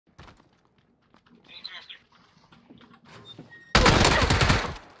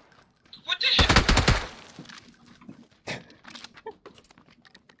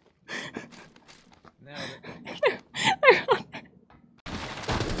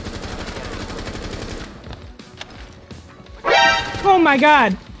Oh my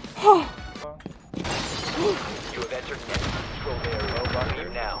god. Oh. You have entered net control area. No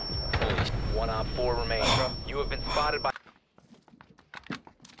running now. One op 4 remains. You have been spotted by.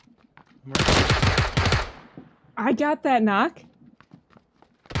 I got that knock.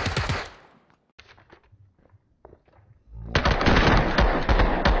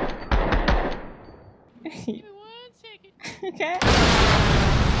 Okay.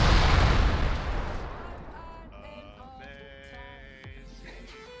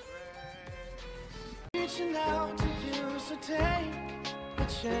 Reaching out to you, so take a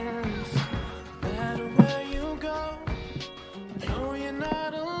chance. No matter where you go, no, you're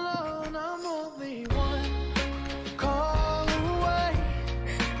not alone. I'm only one call away.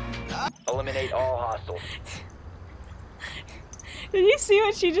 Eliminate all hostiles. Did you see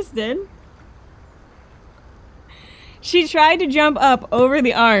what she just did? She tried to jump up over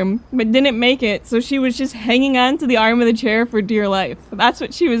the arm, but didn't make it, so she was just hanging on to the arm of the chair for dear life. That's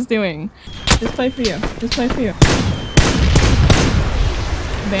what she was doing. Just play for you. Just play for you.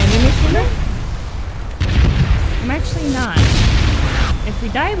 Abandon me, Sugar? I'm actually not. If we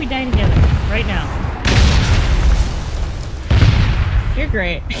die together. Right now. You're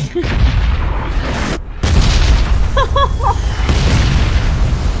great.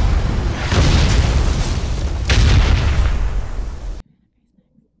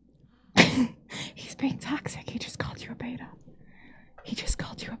 He's being toxic. He just called you a beta. He just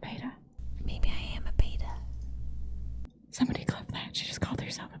called you a beta. Maybe I am a beta. Somebody clip that. She just called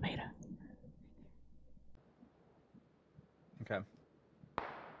herself a beta. Okay.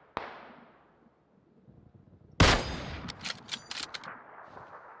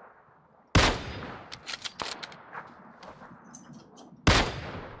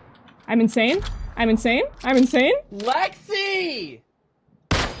 I'm insane? I'm insane? I'm insane? Lexi!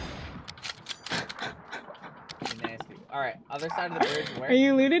 Nasty. Alright, other side of the bridge, where? Are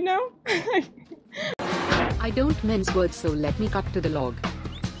you looted now? I don't mince words, so let me cut to the log.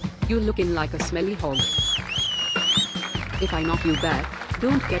 You looking like a smelly hog. If I knock you back,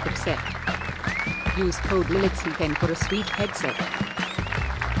 don't get upset. Use code Lexi10 for a sweet headset.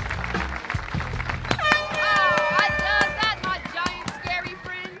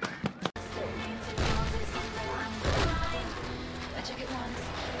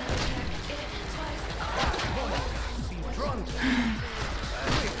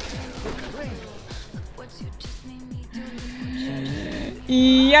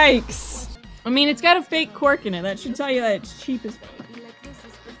 Yikes. I mean, it's got a fake cork in it. That should tell you that it's cheap as fuck.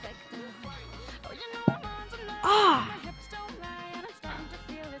 Ah!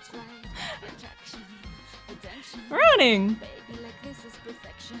 Running!